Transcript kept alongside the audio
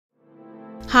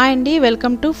Hi అండి,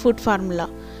 welcome to food formula.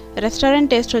 Restaurant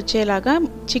taste వచ్చేలాగా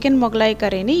chicken Mughlai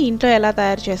కర్రీని ఇంట్లో ఎలా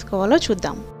తయారు చేసుకోవాలో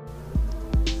చూద్దాం.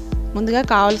 ముందుగా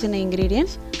కావాల్సిన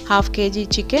ఇంగ్రీడియంట్స్: హాఫ్ కేజీ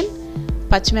చికెన్,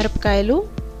 పచ్చిమిరపకాయలు,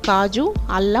 కాజు,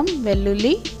 అల్లం,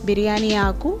 వెల్లుల్లి, బిర్యానీ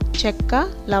ఆకు, చెక్క,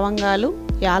 లవంగాలు,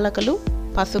 యాలకులు,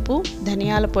 పసుపు,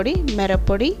 ధనియాల పొడి,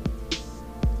 మిరప్పొడి,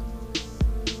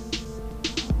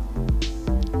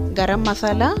 garam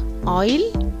masala, oil,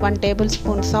 1 table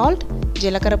spoon salt,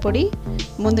 జీలకర్ర పొడి,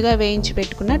 ముందుగా వేయించి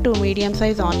పెట్టుకున్న 2 మీడియం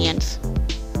సైజ్ ఆనియన్స్.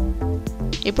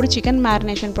 ఇప్పుడు చికెన్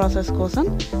మ్యారినేషన్ ప్రాసెస్ కోసం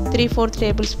 3/4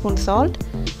 table spoon salt,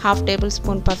 1/2 table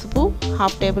spoon పసుపు,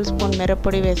 1/2 టేబుల్ స్పూన్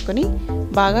మిరప్పొడి వేసుకొని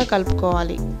బాగా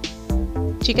కలుపుకోవాలి.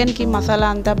 చికెన్కి మసాలా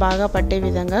అంతా బాగా పట్టే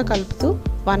విధంగా కలుపుతూ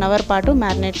 1 అవర్ పాటు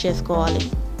మ్యారినేట్ చేసుకోవాలి.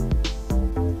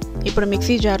 ఇప్పుడు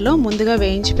మిక్సీ జార్లో ముందుగా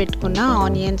వేయించి పెట్టుకున్న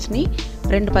ఆనియన్స్ని,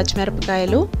 2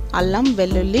 పచ్చిమిరపకాయలు, అల్లం,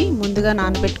 వెల్లుల్లి, ముందుగా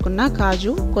నానబెట్టుకున్న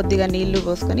కాజు, కొద్దిగా నీళ్లు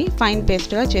పోసుకొని ఫైన్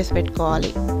పేస్ట్గా చేసి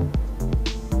పెట్టుకోవాలి.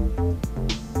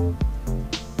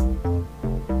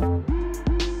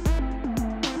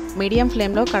 మీడియం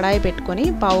ఫ్లేమ్లో కడాయి పెట్టుకొని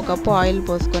 1/2 కప్పు ఆయిల్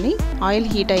పోసుకొని ఆయిల్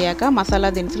హీట్ అయ్యాక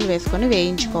మసాలా దినుసులు వేసుకొని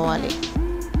వేయించుకోవాలి.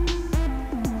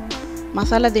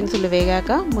 మసాలా దినుసులు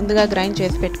వేగాక ముందుగా గ్రైండ్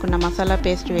చేసి పెట్టుకున్న మసాలా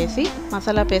పేస్ట్ వేసి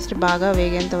మసాలా పేస్ట్ బాగా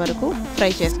వేగేంత వరకు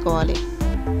ఫ్రై చేసుకోవాలి.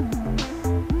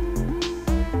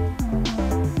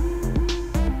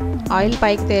 ఆయిల్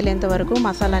పైకి తేలేంత వరకు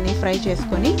మసాలాని ఫ్రై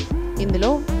చేసుకొని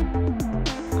ఇందులో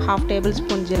 1/2 టేబుల్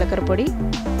స్పూన్ జీలకర్ర పొడి,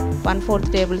 1/4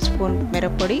 table spoon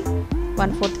మిరప్పొడి,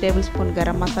 1/4 table spoon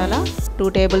garam masala, 2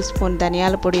 table spoon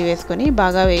ధనియాల పొడి వేసుకొని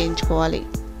బాగా వేయించుకోవాలి.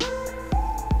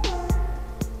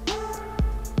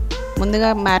 ముందుగా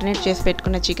మ్యారినేట్ చేసి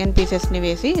పెట్టుకున్న చికెన్ పీసెస్ని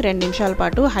వేసి 2 నిమిషాల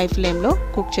పాటు హై ఫ్లేమ్లో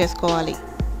కుక్ చేసుకోవాలి.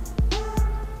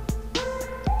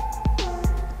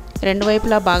 2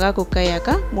 వైపులా బాగా కుక్ అయ్యాక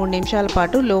 3 నిమిషాల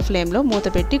పాటు లో ఫ్లేమ్లో మూత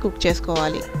పెట్టి కుక్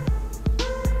చేసుకోవాలి.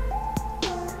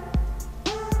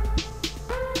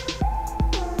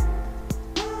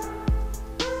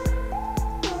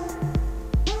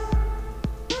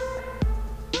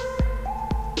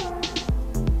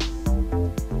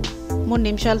 మూడు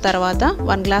నిమిషాల తర్వాత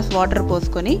 1 గ్లాస్ వాటర్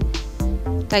పోసుకొని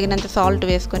తగినంత సాల్ట్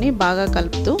వేసుకొని బాగా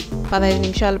కలుపుతూ 15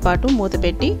 నిమిషాల పాటు మూత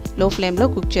పెట్టి లో ఫ్లేమ్లో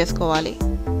కుక్ చేసుకోవాలి.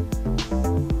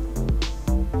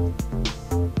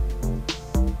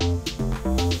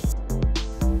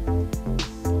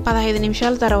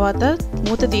 నిమిషాల తర్వాత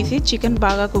మూత తీసి చికెన్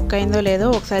బాగా కుక్ అయిందో లేదో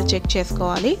ఒకసారి చెక్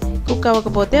చేసుకోవాలి. కుక్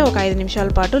అవ్వకపోతే ఒక 5 నిమిషాల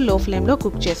పాటు లో ఫ్లేమ్లో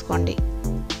కుక్ చేసుకోండి.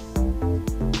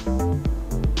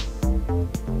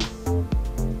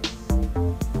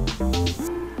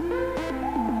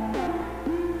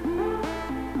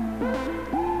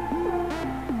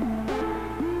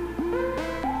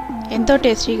 ఎంతో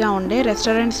టేస్టీగా ఉండే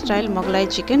restaurant style Mughlai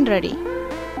chicken ready.